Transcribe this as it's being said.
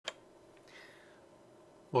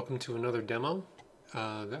Welcome to another demo.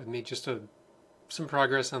 I made just some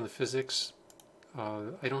progress on the physics.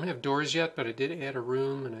 I don't have doors yet, but I did add a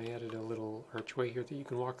room and I added a little archway here that you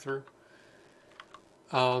can walk through.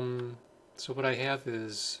 So what I have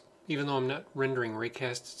is, even though I'm not rendering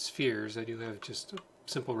raycasted spheres, I do have just a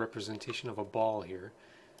simple representation of a ball here.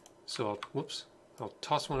 So I'll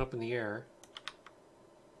toss one up in the air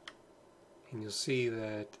and you'll see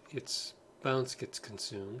that its bounce gets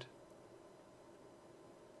consumed.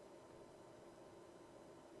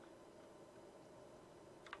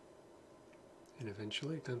 And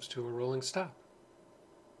eventually it comes to a rolling stop.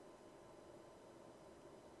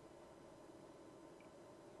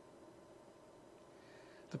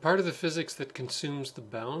 The part of the physics that consumes the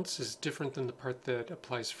bounce is different than the part that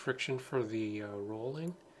applies friction for the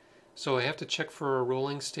rolling. So I have to check for a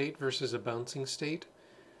rolling state versus a bouncing state.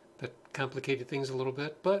 That complicated things a little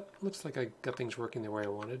bit, but looks like I got things working the way I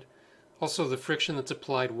wanted. Also, the friction that's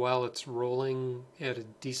applied while it's rolling at a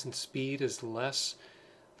decent speed is less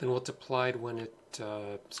than what's applied when it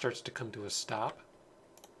starts to come to a stop.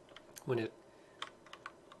 When it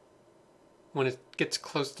gets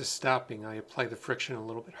close to stopping, I apply the friction a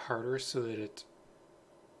little bit harder so that it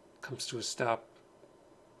comes to a stop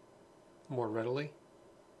more readily,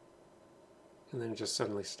 and then it just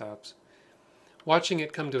suddenly stops. Watching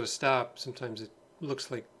it come to a stop, sometimes it looks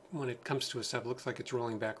like, when it comes to a stop, it looks like it's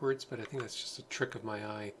rolling backwards, but I think that's just a trick of my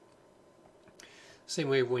eye. Same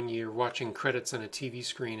way when you're watching credits on a TV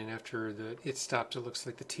screen and after it stops, it looks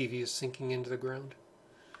like the TV is sinking into the ground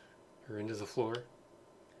or into the floor.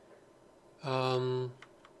 But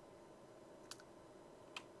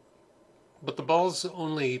the balls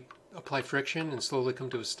only apply friction and slowly come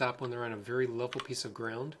to a stop when they're on a very level piece of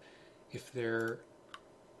ground. If they're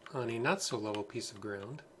on a not so level piece of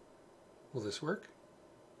ground, will this work?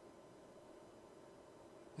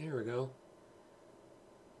 There we go.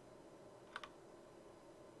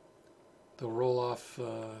 They'll roll off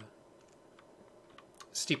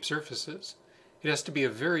steep surfaces. It has to be a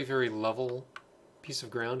very, very level piece of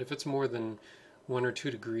ground. If it's more than 1 or 2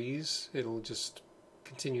 degrees, it'll just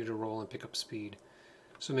continue to roll and pick up speed.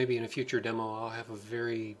 So maybe in a future demo I'll have a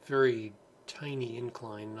very, very tiny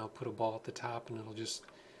incline and I'll put a ball at the top and it'll just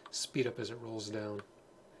speed up as it rolls down.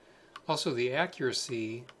 Also, the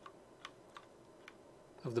accuracy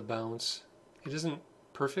of the bounce, it isn't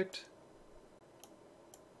perfect.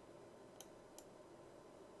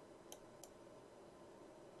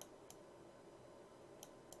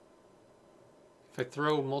 If I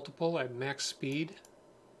throw multiple at max speed,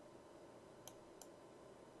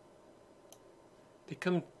 they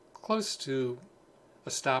come close to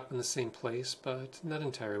a stop in the same place, but not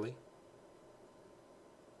entirely.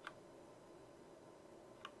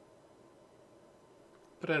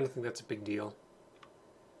 But I don't think that's a big deal.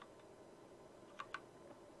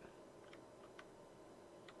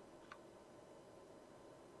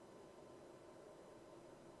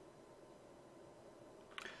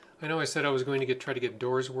 I know I said I was going to try to get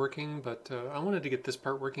doors working, but I wanted to get this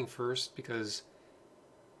part working first because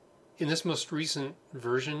in this most recent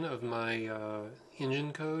version of my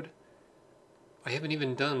engine code, I haven't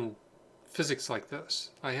even done physics like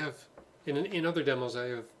this. I have, in other demos, I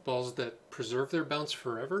have balls that preserve their bounce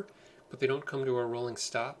forever, but they don't come to a rolling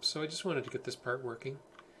stop, so I just wanted to get this part working.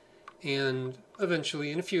 And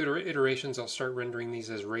eventually, in a few iterations, I'll start rendering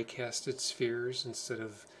these as raycasted spheres instead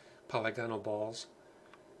of polygonal balls.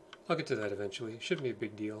 I'll get to that eventually. It shouldn't be a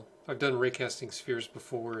big deal. I've done raycasting spheres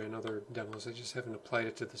before in other demos. I just haven't applied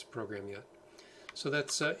it to this program yet. So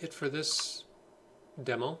that's it for this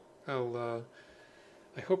demo.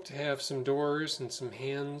 I hope to have some doors and some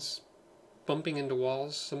hands bumping into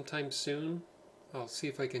walls sometime soon. I'll see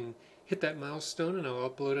if I can hit that milestone and I'll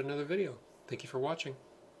upload another video. Thank you for watching.